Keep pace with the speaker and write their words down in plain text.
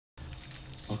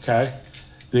okay?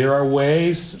 There are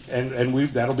ways, and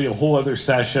that'll be a whole other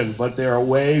session, but there are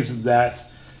ways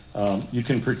that you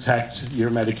can protect your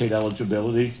Medicaid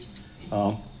eligibility.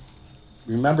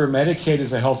 Remember, Medicaid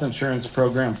is a health insurance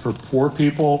program for poor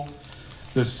people.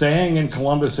 The saying in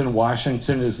Columbus and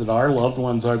Washington is that our loved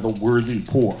ones are the worthy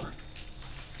poor,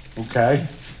 okay?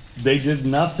 They did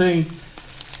nothing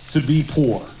to be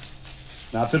poor.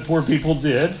 Not that poor people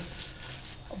did,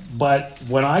 but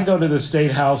when I go to the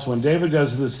State House, when David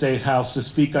goes to the State House to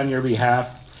speak on your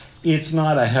behalf, it's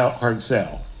not a hard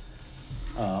sell.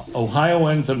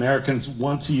 Ohioans, Americans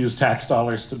want to use tax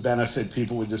dollars to benefit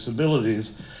people with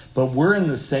disabilities, but we're in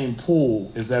the same pool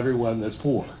as everyone that's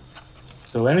poor.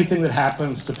 So anything that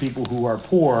happens to people who are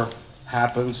poor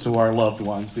happens to our loved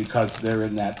ones because they're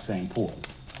in that same pool.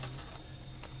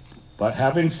 But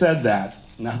having said that,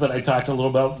 now that I talked a little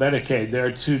about Medicaid, there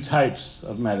are two types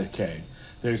of Medicaid.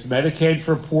 There's Medicaid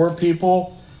for poor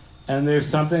people, and there's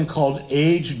something called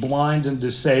age, blind, and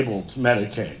disabled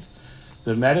Medicaid.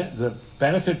 The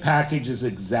benefit package is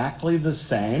exactly the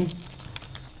same,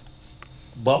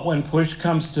 but when push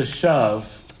comes to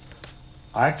shove,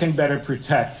 I can better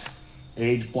protect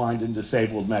age, blind, and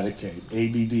disabled Medicaid,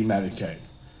 ABD Medicaid.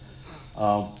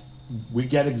 We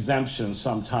get exemptions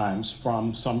sometimes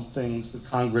from some things that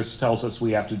Congress tells us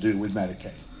we have to do with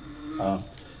Medicaid.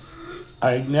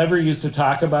 I never used to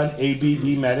talk about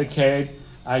ABD Medicaid.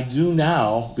 I do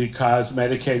now because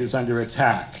Medicaid is under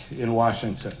attack in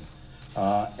Washington,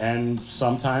 and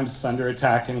sometimes it's under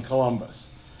attack in Columbus.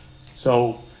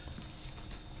 So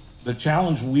the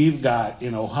challenge we've got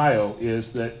in Ohio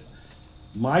is that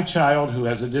my child who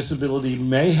has a disability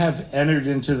may have entered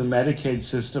into the Medicaid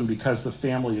system because the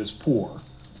family is poor.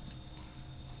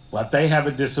 But they have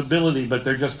a disability, but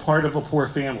they're just part of a poor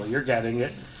family. You're getting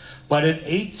it. But at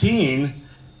 18,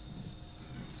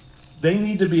 they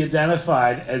need to be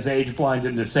identified as age, blind,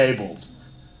 and disabled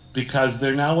because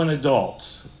they're now an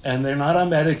adult. And they're not on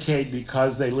Medicaid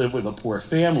because they live with a poor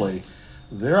family.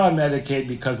 They're on Medicaid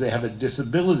because they have a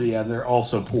disability and they're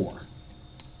also poor.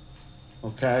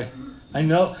 Okay? I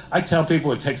know, I tell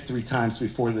people it takes 3 times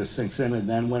before this sinks in, and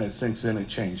then when it sinks in, it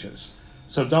changes.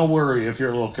 So don't worry if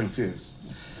you're a little confused.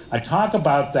 I talk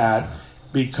about that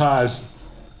because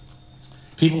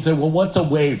people say, well, what's a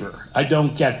waiver? I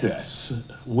don't get this.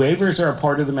 Waivers are a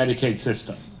part of the Medicaid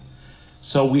system.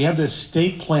 So we have this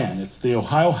state plan. It's the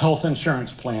Ohio Health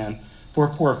Insurance Plan for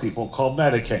poor people called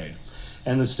Medicaid.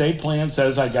 And the state plan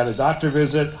says I got a doctor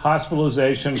visit,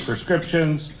 hospitalization,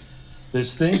 prescriptions,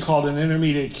 this thing called an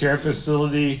intermediate care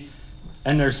facility,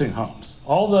 and nursing homes.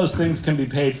 All those things can be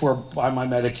paid for by my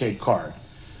Medicaid card.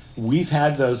 We've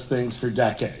had those things for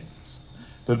decades.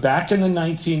 But back in the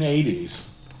 1980s,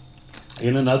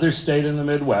 in another state in the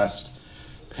Midwest,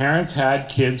 parents had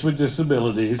kids with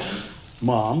disabilities,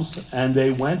 moms, and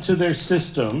they went to their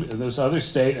system in this other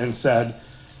state and said,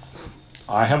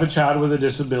 I have a child with a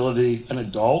disability, an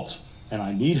adult, and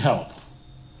I need help.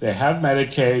 They have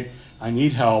Medicaid, I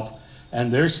need help.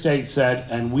 And their state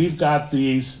said, and we've got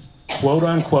these quote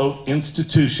unquote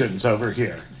institutions over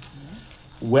here.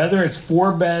 Whether it's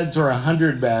 4 beds or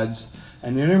 100 beds,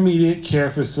 an intermediate care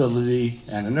facility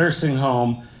and a nursing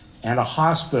home and a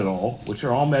hospital, which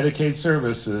are all Medicaid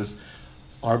services,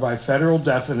 are by federal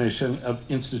definition of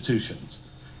institutions.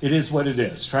 It is what it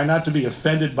is. Try not to be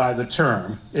offended by the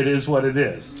term. It is what it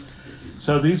is.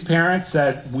 So these parents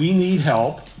said, we need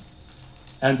help.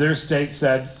 And their state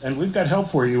said, and we've got help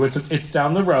for you. It's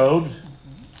down the road,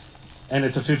 and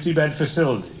it's a 50-bed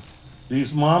facility.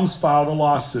 These moms filed a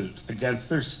lawsuit against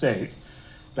their state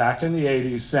back in the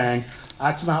 80s saying,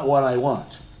 that's not what I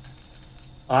want.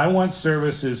 I want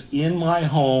services in my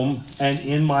home and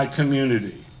in my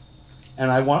community, and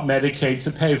I want Medicaid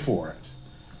to pay for it.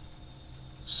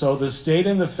 So the state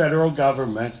and the federal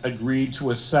government agreed to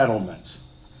a settlement.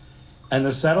 And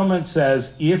the settlement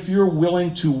says, if you're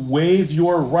willing to waive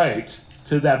your right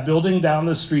to that building down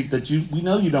the street that we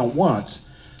know you don't want,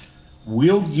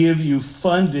 we'll give you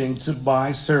funding to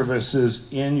buy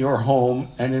services in your home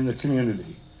and in the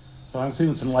community. So I'm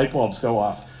seeing some light bulbs go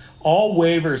off. All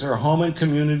waivers are home and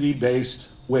community-based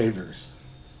waivers.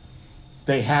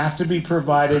 They have to be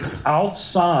provided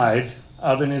outside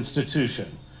of an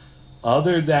institution,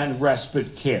 other than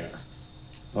respite care,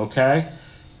 okay?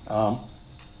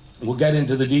 We'll get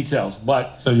into the details,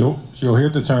 but... So you'll hear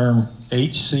the term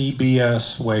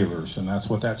HCBS waivers, and that's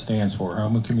what that stands for,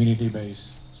 Home and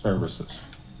Community-Based Services.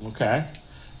 Okay.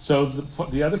 So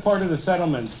the other part of the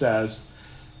settlement says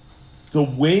the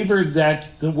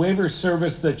waiver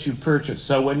service that you purchase.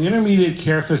 So an intermediate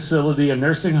care facility, a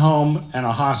nursing home, and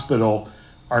a hospital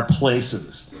are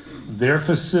places. They're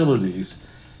facilities.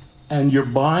 and you're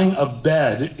buying a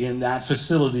bed in that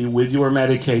facility with your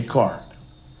Medicaid card.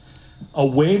 A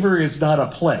waiver is not a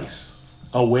place.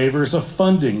 A waiver is a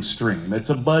funding stream. It's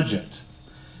a budget.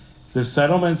 The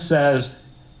settlement says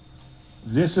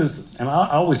this is, and I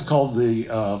always call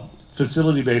the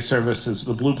facility-based services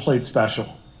the blue plate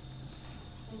special.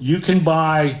 You can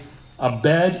buy a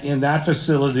bed in that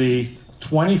facility,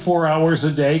 24 hours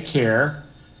a day care,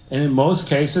 and in most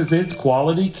cases it's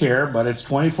quality care, but it's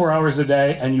 24 hours a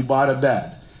day and you bought a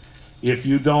bed. If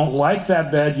you don't like that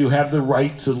bed, you have the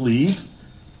right to leave.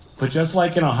 But just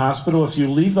like in a hospital, if you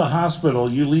leave the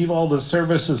hospital, you leave all the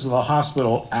services of the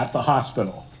hospital at the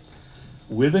hospital.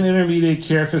 With an intermediate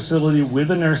care facility,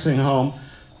 with a nursing home,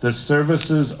 the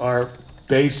services are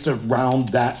based around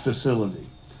that facility.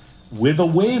 With a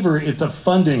waiver, it's a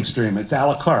funding stream, it's a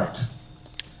la carte.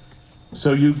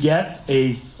 So you get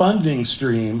a funding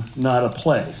stream, not a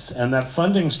place. And that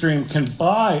funding stream can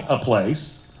buy a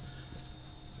place,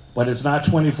 but it's not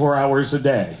 24 hours a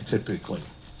day, typically.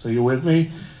 So you with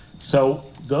me? So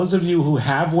those of you who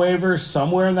have waivers,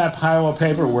 somewhere in that pile of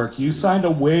paperwork, you signed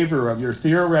a waiver of your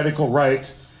theoretical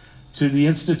right to the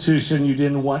institution you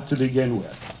didn't want to begin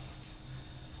with.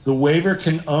 The waiver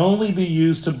can only be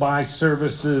used to buy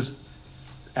services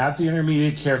at the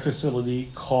intermediate care facility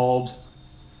called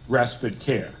respite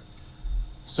care.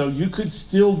 So you could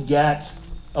still get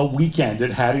a weekend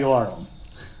at Hattie Laurel,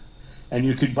 and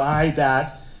you could buy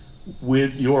that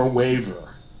with your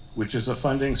waiver, which is a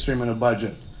funding stream and a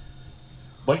budget.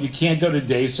 But you can't go to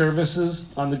day services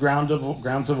on the grounds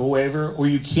of a waiver, or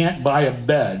you can't buy a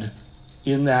bed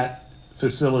in that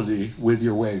facility with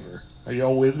your waiver. Are you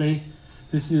all with me?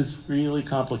 This is really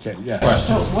complicated. Yes.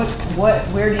 So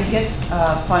where do you get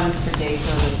funds for day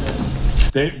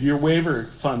services? Your waiver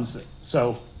funds it.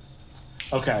 So,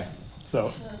 okay.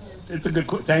 So it's a good,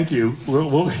 thank you.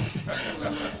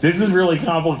 This is really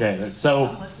complicated.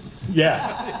 So,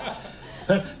 yeah.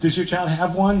 Does your child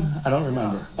have one? I don't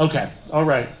remember. Okay, all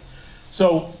right.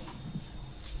 So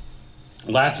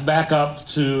let's back up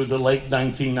to the late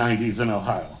 1990s in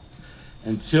Ohio.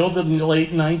 Until the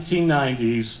late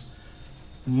 1990s,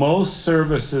 most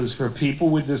services for people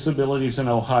with disabilities in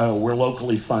Ohio were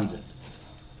locally funded.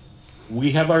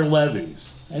 We have our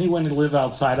levies. Anyone who live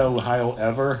outside Ohio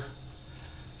ever?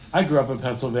 I grew up in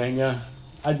Pennsylvania.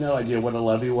 I had no idea what a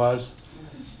levy was.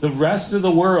 The rest of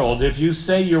the world, if you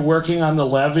say you're working on the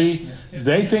levee,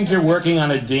 they think you're working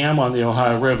on a dam on the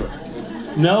Ohio River.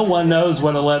 No one knows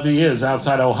what a levee is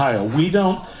outside Ohio. We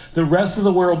don't, the rest of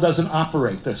the world doesn't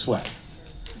operate this way.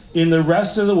 In the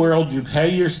rest of the world, you pay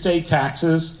your state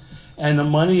taxes, and the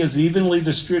money is evenly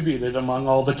distributed among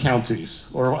all the counties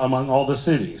or among all the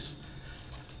cities.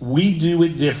 We do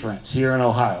it different here in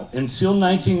Ohio. Until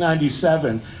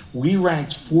 1997, we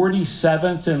ranked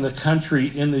 47th in the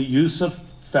country in the use of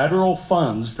federal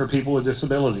funds for people with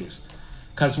disabilities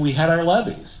because we had our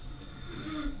levies.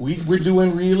 We were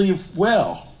doing really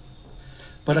well,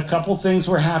 but a couple things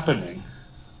were happening.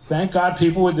 Thank God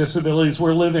people with disabilities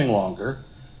were living longer,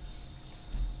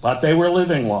 but they were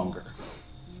living longer.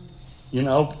 You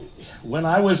know, when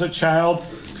I was a child,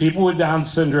 people with Down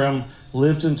syndrome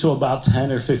lived until about 10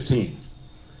 or 15.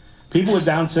 People with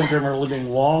Down syndrome are living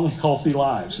long, healthy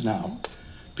lives now.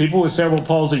 People with cerebral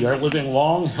palsy are living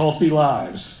long, healthy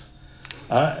lives.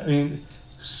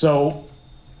 So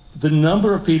the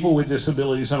number of people with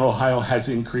disabilities in Ohio has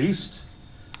increased,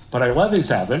 but our levies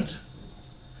haven't.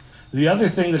 The other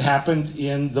thing that happened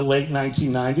in the late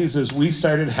 1990s is we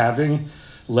started having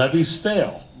levies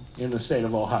fail in the state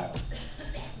of Ohio.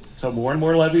 So more and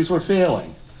more levies were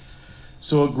failing.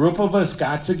 So a group of us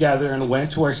got together and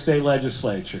went to our state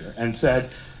legislature and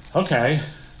said, okay,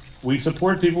 we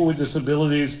support people with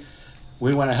disabilities,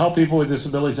 we want to help people with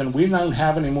disabilities, and we don't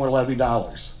have any more levy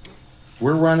dollars.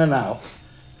 We're running out.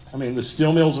 I mean, the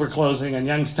steel mills were closing in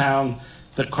Youngstown,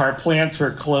 the car plants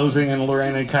were closing in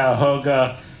Lorraine and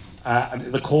Cuyahoga,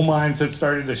 the coal mines had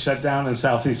started to shut down in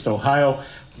Southeast Ohio.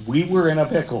 We were in a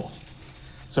pickle.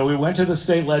 So we went to the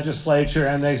state legislature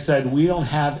and they said, we don't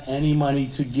have any money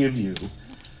to give you.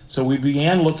 So we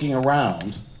began looking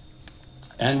around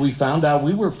and we found out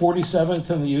we were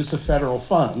 47th in the use of federal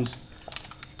funds,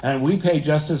 and we pay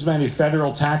just as many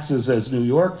federal taxes as New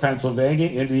York, Pennsylvania,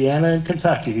 Indiana, and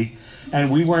Kentucky,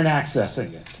 and we weren't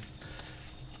accessing it.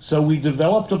 So we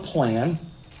developed a plan,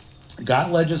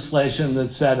 got legislation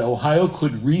that said Ohio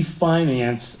could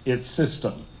refinance its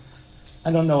system.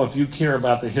 I don't know if you care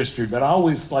about the history, but I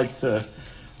always like to,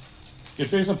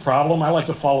 if there's a problem, I like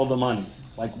to follow the money.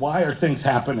 Like, why are things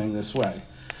happening this way?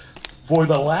 For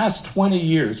the last 20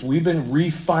 years, we've been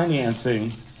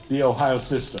refinancing the Ohio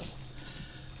system.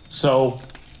 So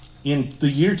In the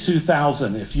year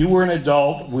 2000, if you were an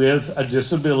adult with a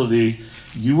disability,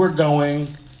 you were going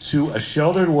to a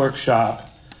sheltered workshop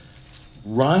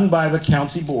run by the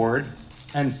county board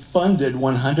and funded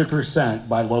 100%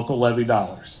 by local levy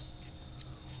dollars.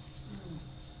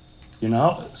 You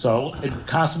know, so it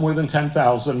costs more than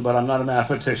 $10,000, but I'm not a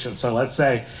mathematician. So let's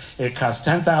say it costs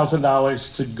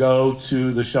 $10,000 to go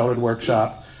to the sheltered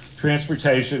workshop,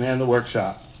 transportation and the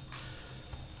workshop.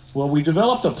 Well, we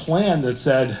developed a plan that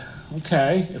said,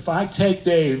 okay, if I take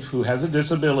Dave, who has a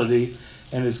disability,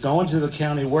 and is going to the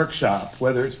county workshop,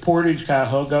 whether it's Portage,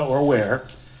 Cuyahoga, or where,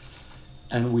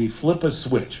 and we flip a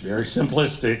switch, very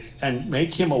simplistic, and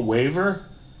make him a waiver.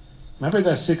 Remember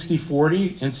that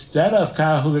 60-40? Instead of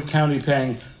Cuyahoga County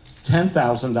paying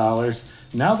 $10,000,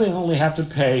 now they only have to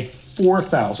pay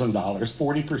 $4,000,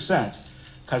 40%,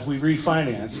 because we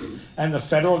refinanced, and the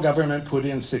federal government put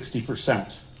in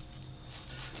 60%.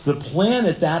 The plan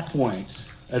at that point,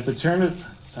 at the turn of,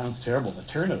 sounds terrible, the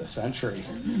turn of the century.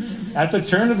 At the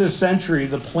turn of the century,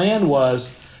 the plan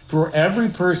was for every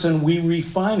person we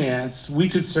refinanced, we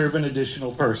could serve an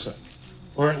additional person,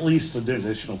 or at least an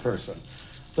additional person.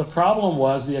 The problem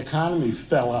was the economy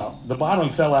fell out. The bottom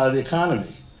fell out of the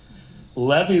economy.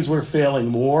 Levies were failing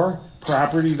more,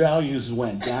 property values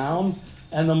went down,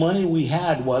 and the money we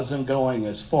had wasn't going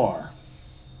as far.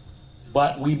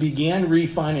 But we began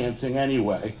refinancing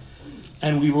anyway,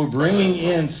 and we were bringing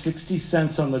in 60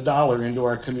 cents on the dollar into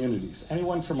our communities.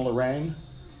 Anyone from Lorraine?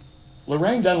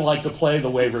 Lorraine doesn't like to play the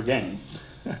waiver game.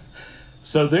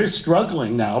 So they're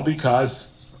struggling now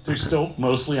because they're still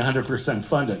mostly 100%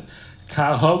 funded.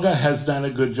 Cuyahoga has done a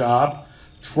good job.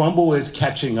 Trumbull is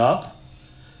catching up.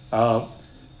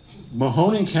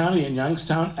 Mahoning County and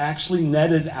Youngstown actually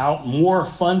netted out more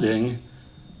funding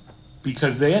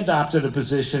because they adopted a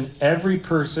position, every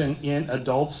person in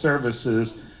adult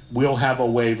services will have a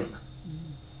waiver.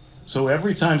 So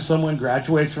every time someone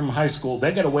graduates from high school,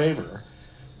 they get a waiver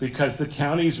because the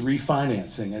county's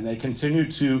refinancing, and they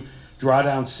continue to draw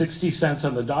down 60 cents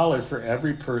on the dollar for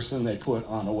every person they put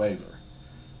on a waiver.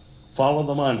 Follow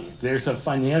the money. There's a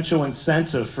financial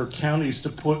incentive for counties to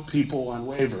put people on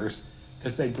waivers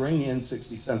because they bring in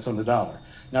 60 cents on the dollar.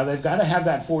 Now they've got to have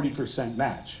that 40%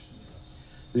 match.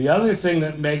 The other thing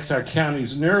that makes our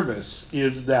counties nervous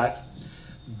is that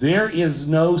there is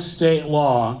no state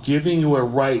law giving you a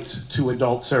right to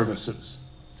adult services.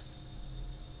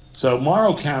 So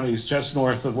Morrow County is just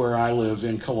north of where I live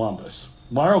in Columbus.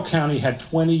 Morrow County had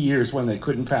 20 years when they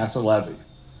couldn't pass a levy.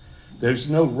 There's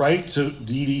no right to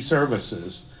DD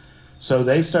services. So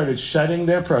they started shutting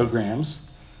their programs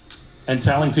and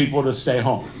telling people to stay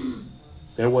home.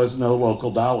 There was no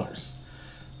local dollars.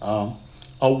 A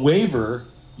waiver,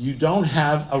 you don't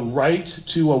have a right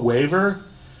to a waiver,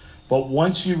 but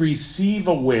once you receive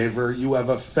a waiver, you have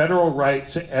a federal right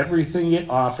to everything it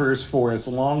offers for as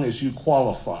long as you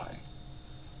qualify.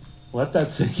 Let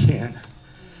that sink in.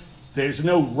 There's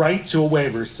no right to a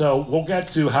waiver. So we'll get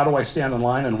to how do I stand in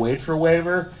line and wait for a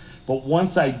waiver, but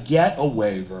once I get a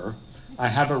waiver, I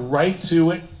have a right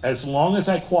to it as long as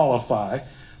I qualify,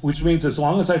 which means as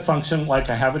long as I function like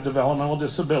I have a developmental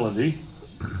disability,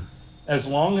 as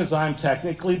long as I'm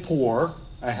technically poor,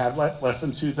 I have less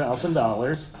than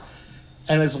 $2,000,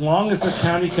 and as long as the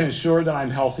county can ensure that I'm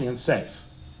healthy and safe.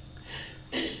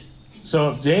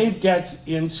 So if Dave gets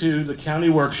into the county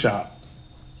workshop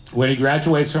when he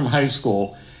graduates from high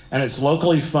school and it's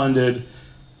locally funded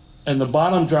and the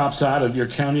bottom drops out of your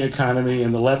county economy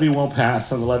and the levy won't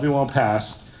pass and the levy won't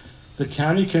pass, the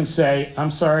county can say,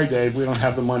 I'm sorry, Dave, we don't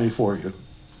have the money for you.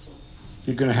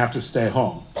 You're gonna have to stay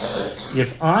home.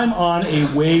 If I'm on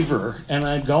a waiver and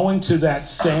I'm going to that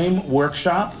same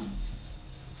workshop,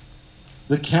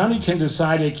 the county can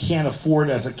decide it can't afford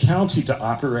as a county to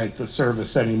operate the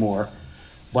service anymore,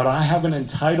 but I have an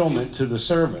entitlement to the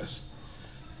service.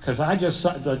 Because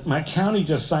my county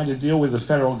just signed a deal with the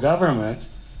federal government.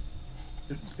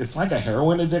 It's like a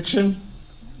heroin addiction,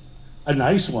 a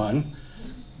nice one,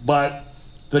 but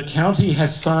the county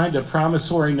has signed a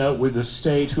promissory note with the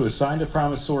state, who has signed a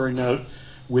promissory note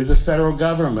with the federal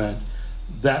government,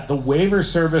 that the waiver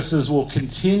services will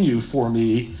continue for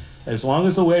me as long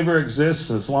as the waiver exists,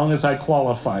 as long as I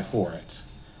qualify for it.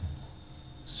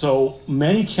 So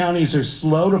many counties are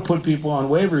slow to put people on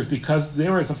waivers because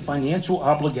there is a financial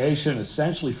obligation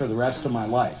essentially for the rest of my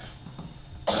life.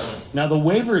 Now the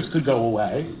waivers could go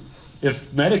away.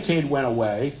 If Medicaid went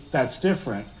away, that's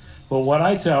different. But what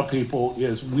I tell people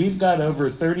is we've got over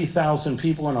 30,000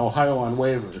 people in Ohio on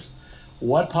waivers.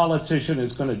 What politician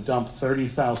is going to dump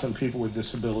 30,000 people with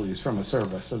disabilities from a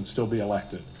service and still be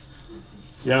elected?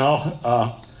 You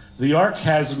know, the ARC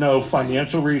has no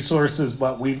financial resources,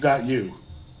 but we've got you.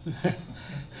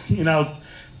 You know,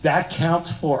 that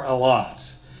counts for a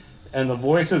lot. And the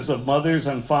voices of mothers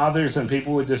and fathers and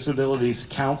people with disabilities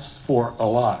counts for a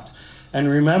lot. And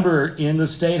remember, in the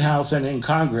State House and in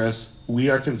Congress, we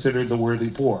are considered the worthy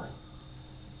poor.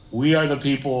 We are the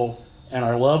people, and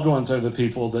our loved ones are the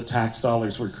people that tax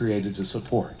dollars were created to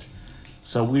support.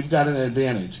 So we've got an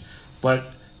advantage.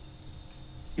 But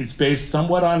it's based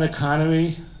somewhat on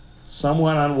economy,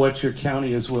 somewhat on what your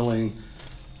county is willing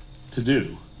to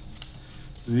do.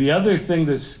 The other thing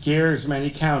that scares many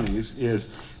counties is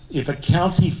if a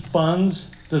county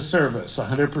funds the service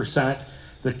 100%,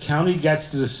 the county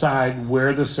gets to decide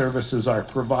where the services are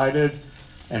provided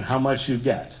and how much you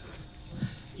get.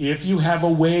 If you have a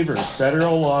waiver,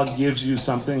 federal law gives you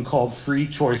something called free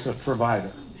choice of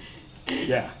provider.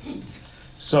 Yeah.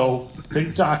 So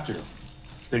think doctor,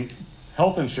 think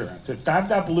health insurance. If I've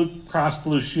got Blue Cross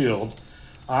Blue Shield,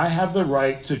 I have the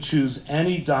right to choose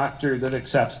any doctor that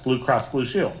accepts Blue Cross Blue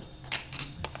Shield.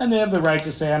 And they have the right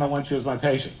to say, I don't want you as my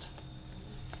patient.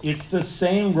 It's the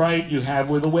same right you have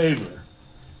with a waiver.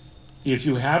 If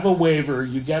you have a waiver,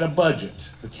 you get a budget.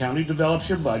 The county develops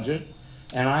your budget,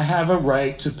 and I have a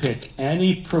right to pick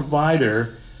any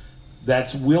provider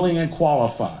that's willing and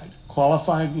qualified.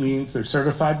 Qualified means they're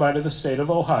certified by the state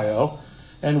of Ohio,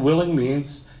 and willing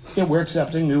means, yeah, we're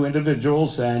accepting new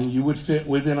individuals and you would fit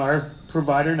within our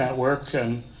provider network,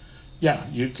 and yeah,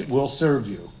 we'll serve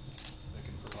you. They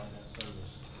can provide that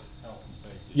service, health and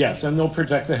safety. Yes, and they'll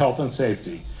protect the health and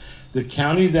safety. The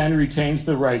county then retains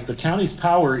the right. The county's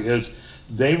power is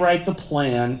they write the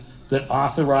plan that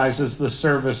authorizes the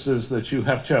services that you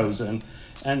have chosen,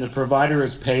 and the provider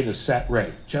is paid a set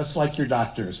rate, just like your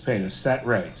doctor is paid a set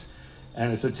rate.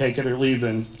 And it's a take it or leave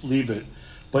it,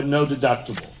 but no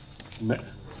deductible.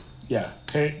 Yeah,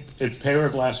 it's payer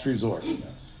of last resort.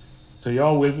 So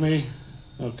y'all with me?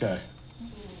 Okay.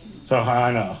 So how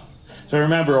I know. So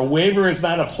remember, a waiver is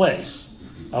not a place.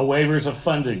 A waiver is a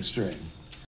funding stream.